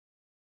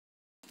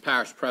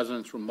Parish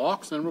President's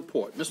remarks and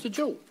report. Mr.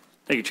 Jewell.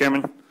 Thank you,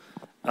 Chairman.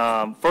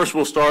 First,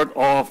 we'll start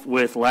off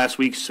with last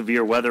week's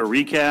severe weather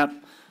recap.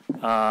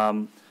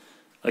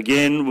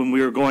 Again, when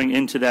we were going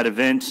into that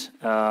event,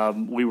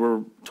 we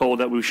were told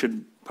that we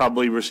should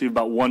probably receive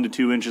about 1 to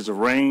 2 inches of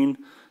rain,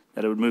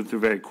 that it would move through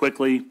very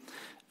quickly.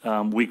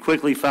 We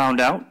quickly found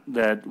out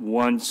that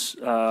once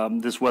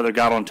this weather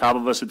got on top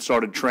of us, it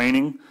started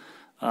training,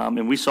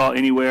 and we saw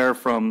anywhere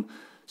from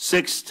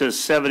 6 to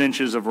 7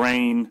 inches of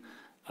rain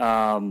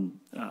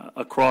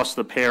across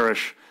the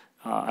parish.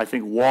 I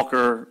think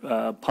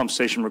Walker pump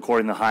station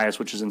recording the highest,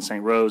 which is in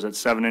St. Rose at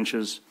 7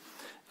 inches.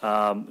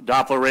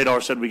 Doppler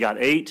radar said we got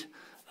 8.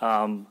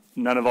 None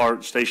of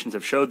our stations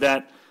have showed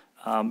that.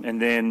 And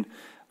then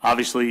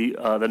obviously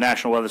the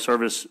National Weather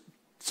Service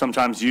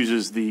sometimes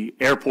uses the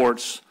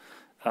airport's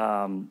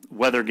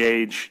weather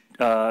gauge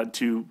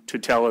to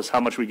tell us how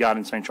much we got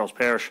in St. Charles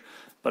Parish.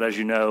 But as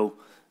you know,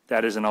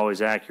 that isn't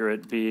always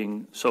accurate,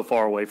 being so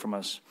far away from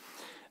us.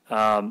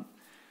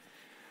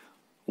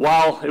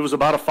 While it was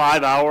about a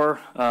 5-hour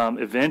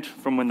event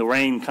from when the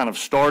rain kind of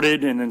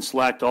started and then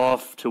slacked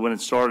off to when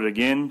it started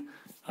again,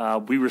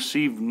 we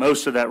received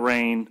most of that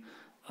rain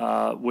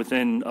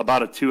within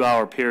about a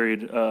 2-hour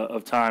period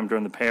of time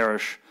during the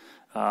parish,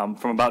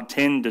 from about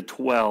 10 to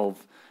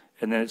 12,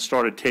 and then it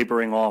started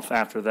tapering off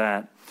after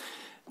that.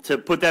 To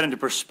put that into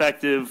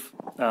perspective,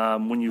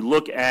 when you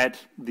look at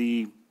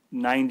the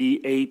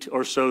 98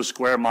 or so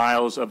square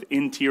miles of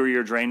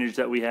interior drainage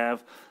that we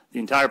have, the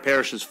entire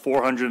parish is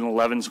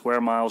 411 square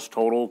miles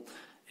total.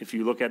 If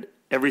you look at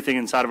everything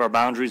inside of our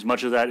boundaries,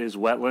 much of that is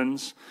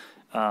wetlands.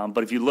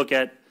 But if you look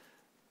at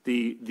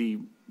the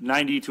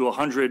 90 to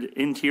 100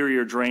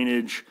 interior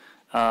drainage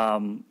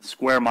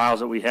square miles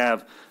that we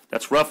have,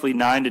 that's roughly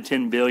 9 to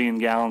 10 billion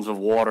gallons of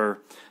water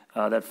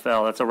that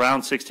fell. That's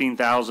around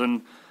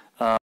 16,000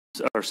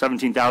 or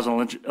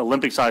 17,000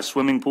 Olympic-sized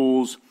swimming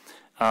pools.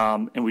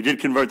 And we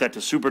did convert that to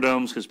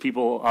superdomes because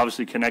people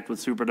obviously connect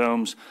with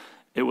superdomes.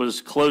 It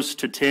was close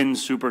to 10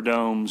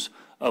 superdomes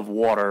of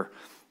water.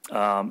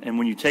 And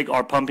when you take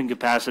our pumping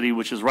capacity,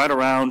 which is right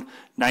around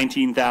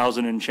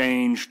 19,000 and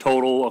change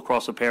total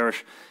across the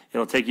parish,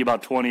 it'll take you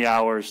about 20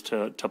 hours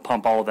to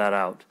pump all of that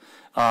out,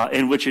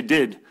 in which it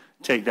did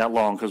take that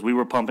long because we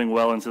were pumping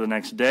well into the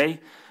next day.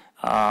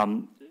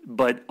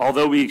 But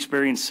although we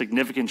experienced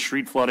significant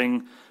street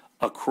flooding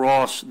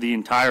across the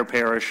entire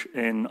parish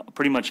in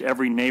pretty much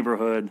every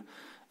neighborhood,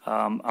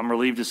 I'm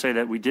relieved to say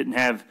that we didn't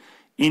have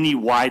any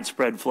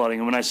widespread flooding.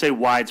 And when I say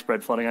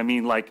widespread flooding, I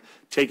mean like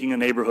taking a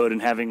neighborhood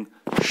and having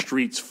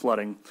streets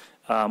flooding.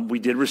 We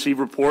did receive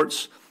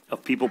reports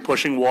of people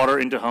pushing water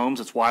into homes.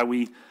 That's why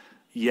we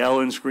yell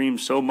and scream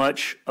so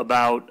much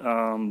about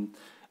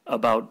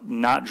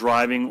not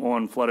driving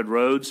on flooded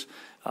roads.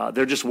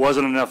 There just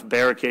wasn't enough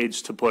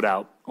barricades to put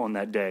out on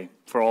that day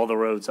for all the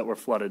roads that were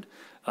flooded.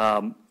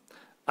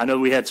 I know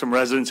we had some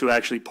residents who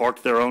actually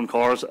parked their own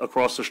cars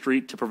across the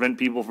street to prevent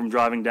people from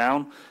driving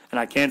down, and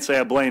I can't say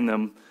I blame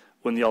them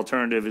when the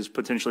alternative is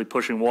potentially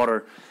pushing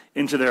water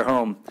into their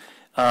home.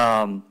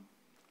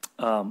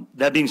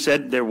 That being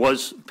said, there were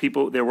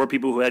people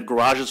who had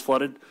garages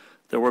flooded.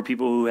 There were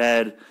people who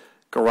had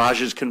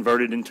garages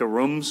converted into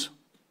rooms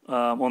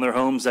on their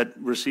homes that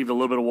received a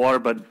little bit of water,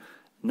 but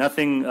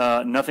nothing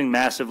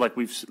massive like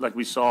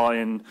we saw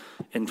in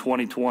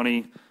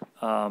 2020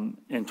 and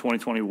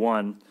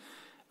 2021.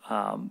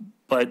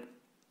 But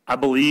I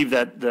believe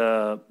that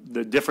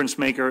the difference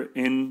maker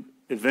in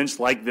events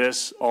like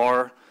this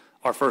are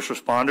our first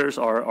responders,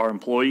 our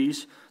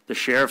employees, the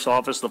sheriff's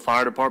office, the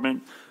fire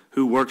department,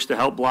 who works to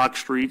help block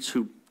streets,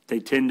 they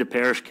tend to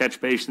parish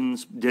catch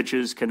basins,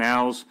 ditches,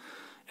 canals,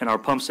 and our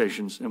pump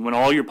stations. And when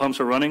all your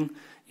pumps are running,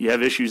 you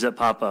have issues that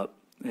pop up.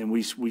 And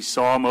we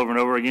saw them over and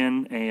over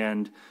again.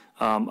 And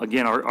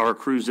again, our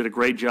crews did a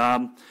great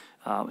job.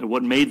 And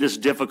what made this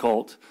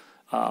difficult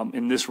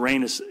in this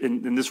rain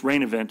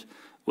event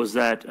was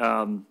that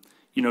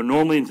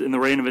normally in the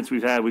rain events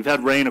we've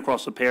had rain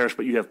across the parish,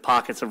 but you have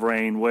pockets of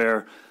rain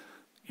where,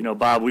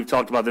 Bob, we've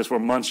talked about this, where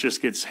Muntz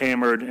just gets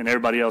hammered and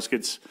everybody else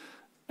gets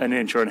an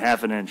inch or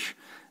half an inch.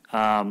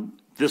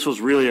 This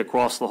was really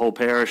across the whole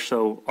parish,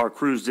 so our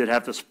crews did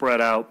have to spread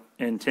out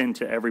and tend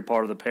to every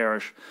part of the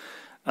parish.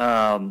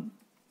 And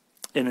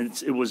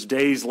it was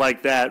days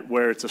like that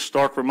where it's a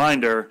stark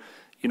reminder,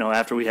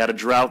 after we had a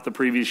drought the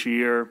previous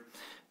year,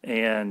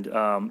 and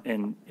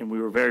we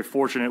were very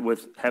fortunate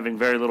with having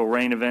very little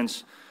rain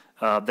events,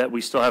 that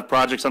we still have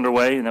projects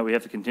underway and that we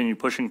have to continue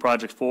pushing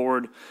projects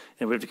forward,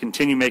 and we have to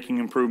continue making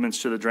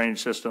improvements to the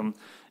drainage system,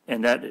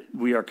 and that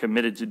we are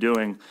committed to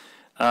doing.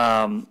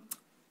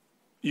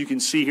 You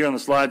can see here on the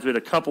slides we had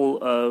a couple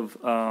of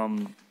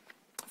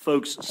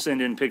folks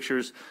send in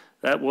pictures.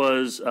 That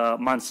was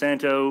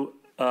Monsanto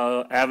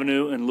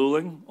Avenue in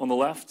Luling on the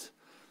left,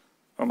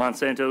 or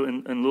Monsanto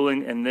in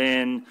Luling, and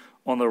then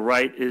on the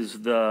right is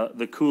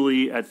the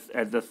coulee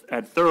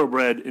at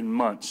Thoroughbred in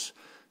Muntz.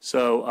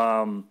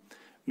 So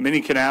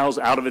many canals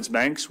out of its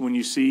banks. When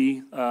you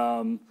see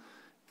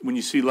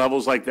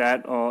levels like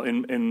that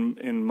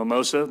in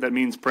Mimosa, that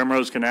means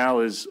Primrose Canal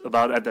is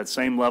about at that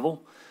same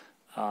level.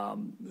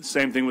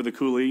 Same thing with the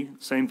Cooley.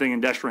 Same thing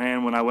in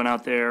Destrehan when I went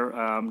out there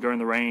during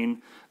the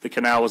rain. The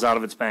canal was out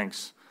of its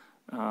banks.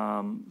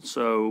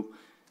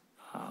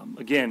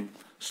 Again,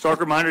 stark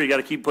reminder: you got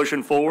to keep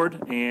pushing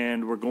forward,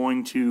 and we're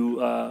going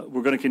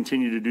to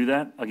continue to do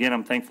that. Again,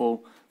 I'm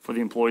thankful for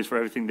the employees for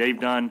everything they've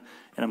done,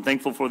 and I'm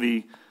thankful for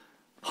the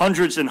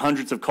hundreds and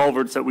hundreds of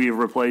culverts that we have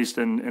replaced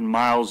and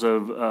miles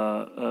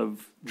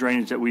of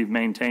drainage that we've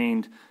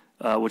maintained,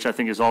 which I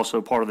think is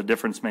also part of the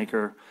difference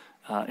maker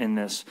in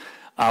this.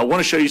 I want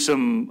to show you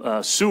some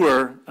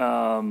sewer,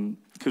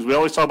 because we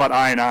always talk about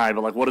I&I,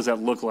 but like, what does that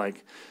look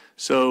like?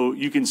 So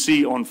you can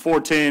see on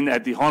 410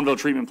 at the Hahnville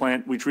treatment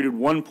plant, we treated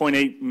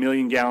 1.8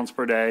 million gallons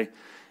per day.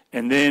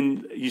 And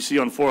then you see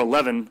on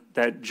 411,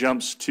 that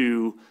jumps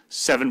to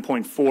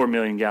 7.4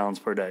 million gallons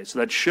per day. So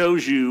that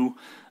shows you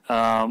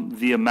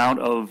the amount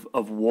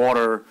of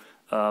water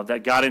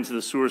that got into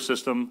the sewer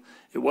system.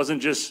 It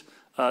wasn't just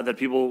that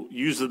people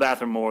use the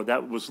bathroom more.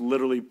 That was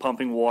literally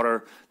pumping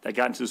water that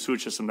got into the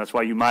sewage system. That's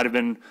why you might have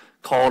been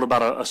called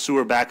about a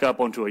sewer backup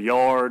onto a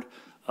yard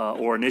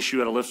or an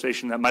issue at a lift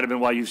station. That might have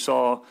been why you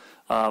saw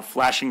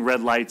flashing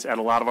red lights at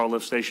a lot of our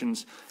lift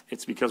stations.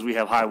 It's because we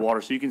have high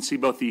water. So you can see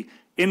both the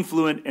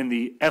influent and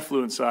the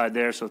effluent side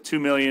there. So 2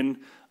 million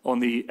on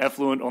the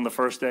effluent on the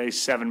first day,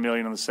 7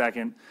 million on the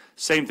second.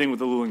 Same thing with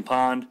the Luling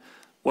Pond,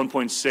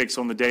 1.6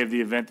 on the day of the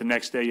event. The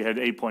next day you had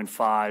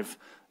 8.5.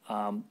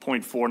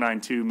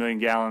 0.492 million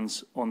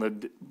gallons on the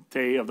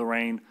day of the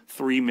rain,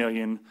 3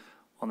 million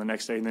on the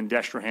next day, and then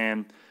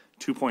Destrehan,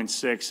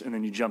 2.6, and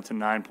then you jump to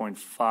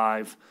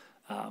 9.5.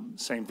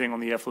 Same thing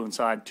on the effluent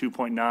side,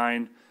 2.9,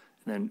 and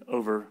then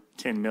over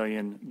 10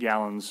 million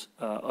gallons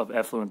of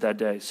effluent that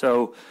day.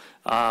 So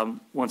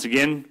once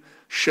again,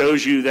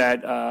 shows you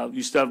that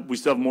we still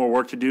have more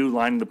work to do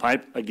lining the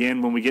pipe.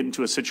 Again, when we get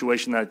into a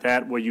situation like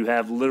that where you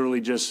have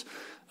literally just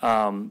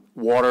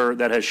water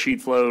that has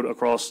sheet flowed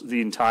across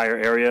the entire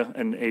area,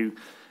 and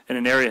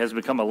an area has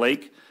become a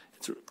lake,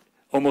 it's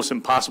almost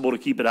impossible to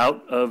keep it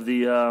out of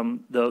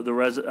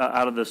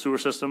out of the sewer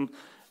system.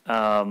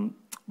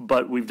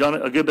 But we've done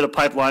a good bit of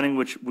pipelining,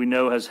 which we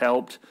know has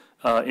helped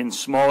in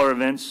smaller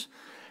events.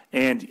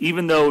 And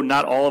even though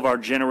not all of our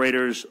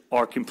generators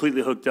are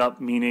completely hooked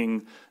up,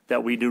 meaning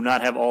that we do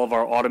not have all of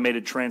our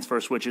automated transfer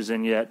switches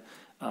in yet,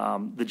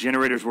 the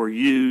generators were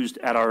used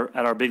at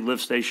our big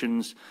lift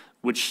stations,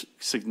 which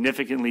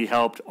significantly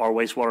helped our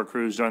wastewater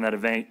crews during that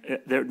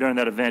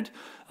event.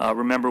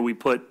 Remember, we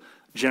put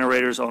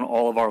generators on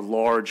all of our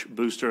large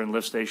booster and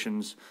lift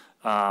stations,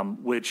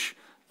 which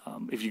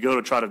if you go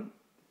to try to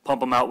pump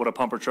them out with a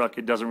pumper truck,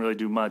 it doesn't really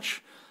do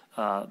much.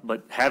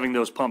 But having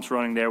those pumps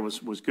running there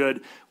was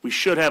good. We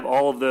should have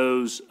all of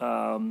those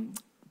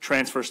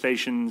transfer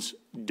stations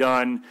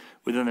done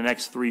within the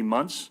next 3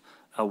 months.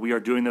 We are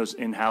doing those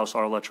in-house.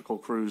 Our electrical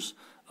crews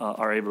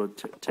are able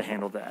to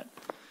handle that.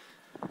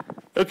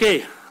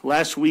 Okay,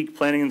 last week,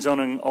 Planning and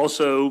Zoning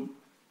also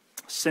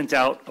sent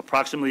out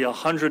approximately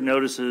 100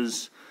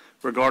 notices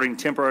regarding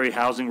temporary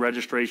housing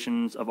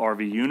registrations of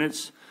RV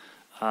units.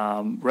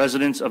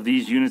 Residents of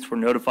these units were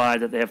notified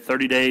that they have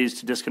 30 days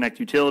to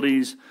disconnect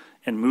utilities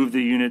and move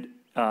the unit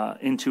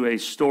into a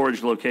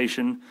storage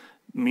location,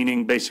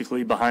 meaning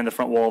basically behind the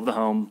front wall of the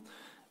home.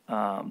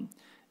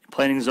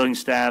 Planning and Zoning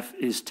staff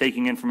is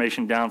taking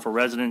information down for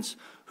residents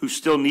who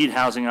still need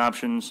housing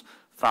options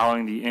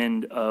following the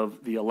end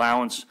of the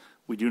allowance.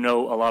 We do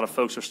know a lot of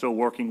folks are still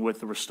working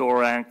with the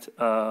Restore Act,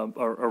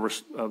 or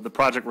the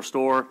Project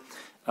Restore,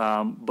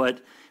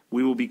 but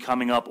we will be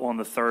coming up on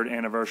the 3rd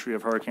anniversary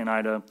of Hurricane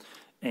Ida,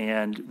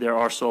 and there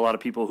are still a lot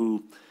of people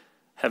who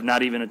have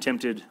not even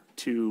attempted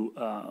to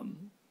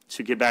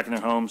get back in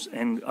their homes,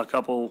 and a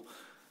couple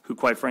who,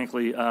 quite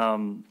frankly,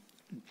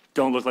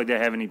 don't look like they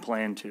have any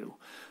plan to.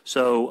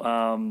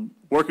 So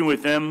working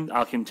with them,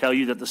 I can tell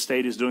you that the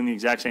state is doing the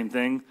exact same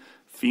thing.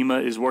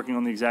 FEMA is working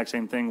on the exact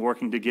same thing,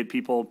 working to get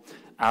people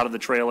out of the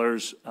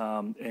trailers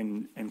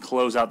and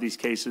close out these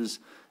cases.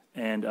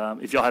 And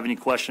if y'all have any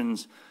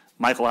questions,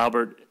 Michael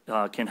Albert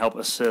can help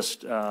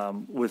assist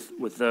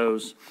with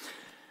those.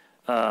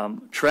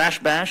 Trash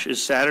Bash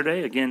is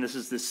Saturday. Again, this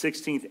is the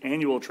 16th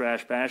annual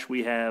Trash Bash.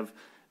 We have,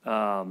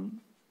 I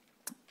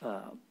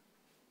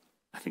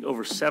think,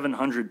 over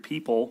 700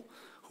 people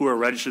who are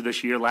registered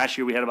this year. Last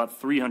year we had about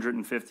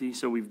 350,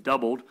 so we've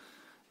doubled.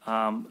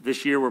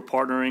 This year we're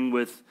partnering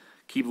with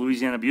Keep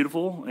Louisiana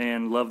Beautiful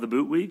and Love the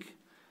Boot Week.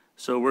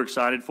 So we're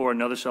excited for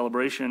another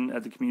celebration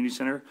at the community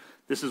center.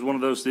 This is one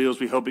of those deals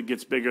we hope it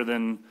gets bigger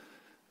than,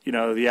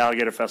 the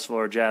Alligator Festival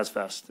or Jazz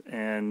Fest.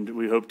 And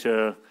we hope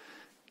to,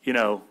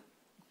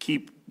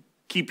 keep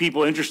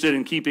people interested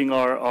in keeping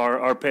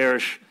our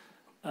parish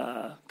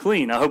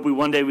clean. I hope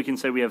one day we can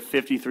say we have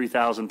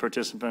 53,000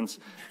 participants,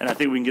 and I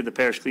think we can get the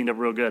parish cleaned up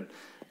real good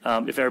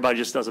if everybody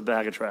just does a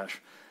bag of trash.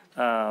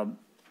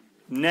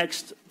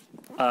 Next,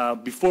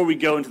 before we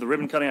go into the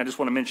ribbon cutting, I just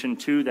want to mention,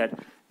 too, that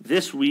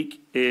this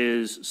week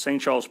is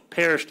St. Charles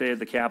Parish Day at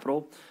the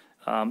Capitol.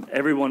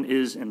 Everyone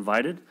is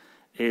invited.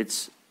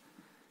 It's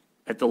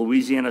at the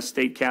Louisiana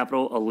State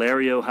Capitol,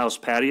 Alario House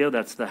Patio.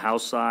 That's the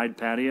house side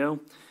patio.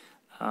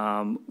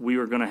 We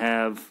are going to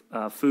have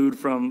food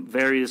from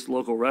various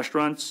local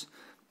restaurants.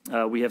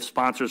 We have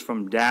sponsors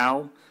from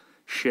Dow,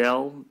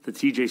 Shell, the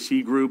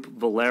TJC Group,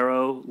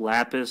 Valero,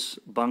 Lapis,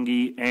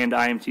 Bunge, and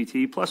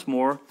IMTT, plus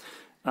more.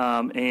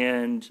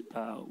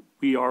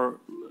 We are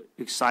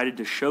excited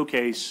to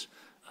showcase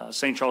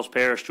St. Charles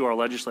Parish to our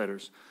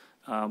legislators.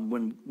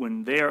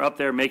 When they are up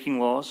there making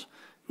laws,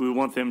 we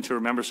want them to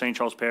remember St.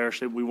 Charles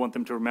Parish. We want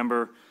them to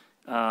remember,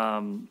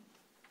 all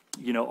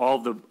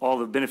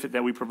the benefit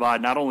that we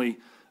provide, not only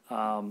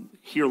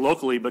here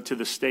locally, but to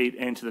the state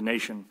and to the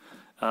nation.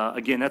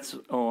 Again, that's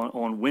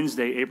on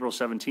Wednesday, April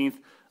 17th,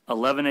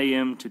 11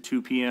 a.m. to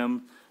 2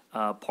 p.m.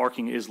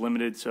 Parking is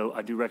limited, so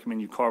I do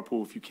recommend you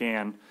carpool if you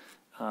can,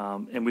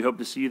 and we hope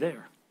to see you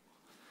there.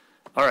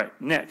 All right,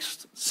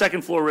 next,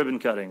 second floor ribbon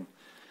cutting.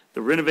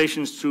 The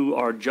renovations to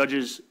our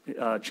judges'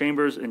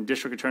 chambers and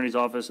district attorney's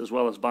office, as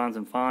well as bonds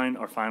and fine,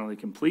 are finally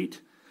complete.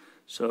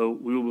 So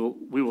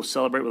we will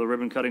celebrate with a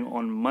ribbon cutting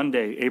on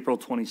Monday, April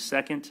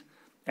 22nd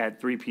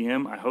at 3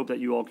 p.m. I hope that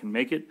you all can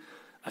make it.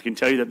 I can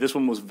tell you that this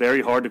one was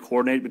very hard to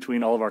coordinate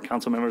between all of our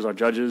council members, our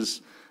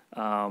judges,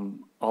 all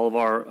of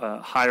our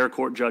higher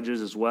court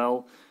judges as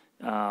well.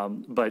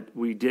 But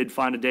we did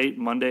find a date,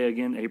 Monday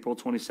again, April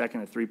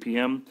 22nd at 3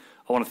 p.m.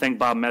 I want to thank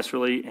Bob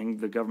Messerly and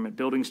the government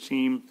buildings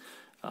team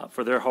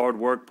for their hard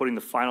work putting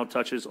the final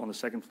touches on the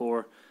second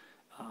floor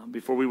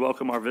before we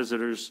welcome our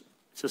visitors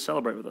to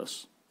celebrate with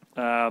us.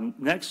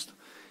 Next,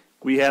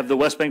 we have the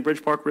West Bank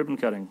Bridge Park ribbon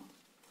cutting.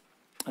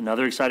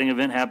 Another exciting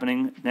event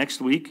happening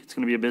next week. It's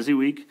going to be a busy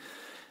week.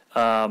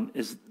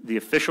 Is the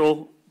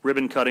official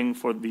ribbon cutting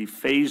for the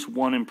Phase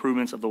 1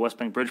 improvements of the West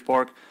Bank Bridge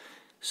Park.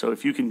 So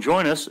if you can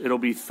join us, it'll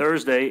be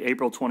Thursday,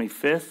 April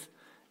 25th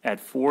at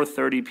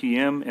 4:30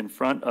 p.m. in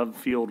front of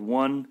Field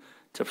 1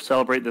 to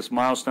celebrate this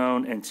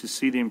milestone and to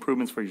see the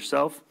improvements for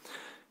yourself.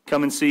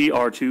 Come and see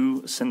our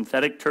 2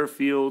 synthetic turf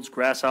fields,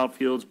 grass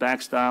outfields,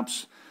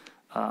 backstops,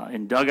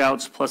 and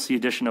dugouts, plus the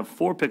addition of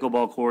 4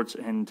 pickleball courts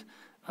and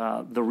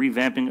the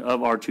revamping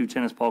of our 2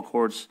 tennis ball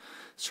courts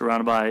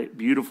surrounded by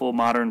beautiful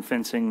modern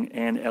fencing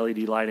and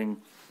LED lighting.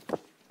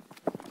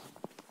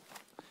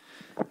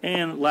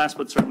 And last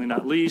but certainly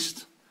not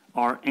least,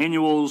 our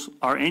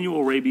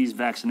annual rabies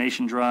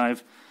vaccination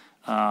drive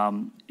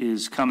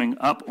is coming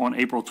up on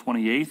April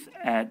 28th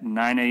at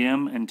 9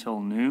 a.m.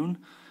 until noon.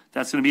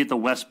 That's going to be at the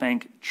West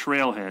Bank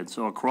Trailhead.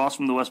 So across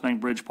from the West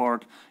Bank Bridge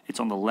Park, it's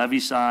on the levee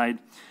side,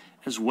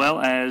 as well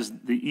as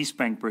the East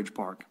Bank Bridge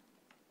Park.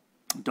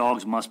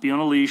 Dogs must be on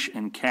a leash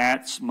and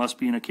cats must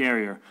be in a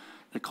carrier.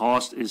 The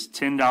cost is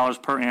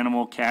 $10 per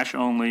animal, cash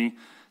only.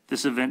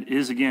 This event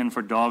is, again,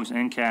 for dogs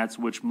and cats,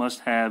 which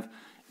must have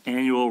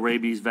annual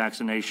rabies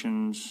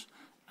vaccinations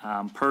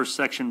per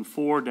Section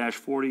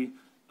 4-40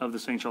 of the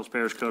St. Charles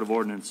Parish Code of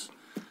Ordinance.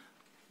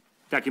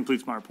 That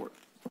completes my report.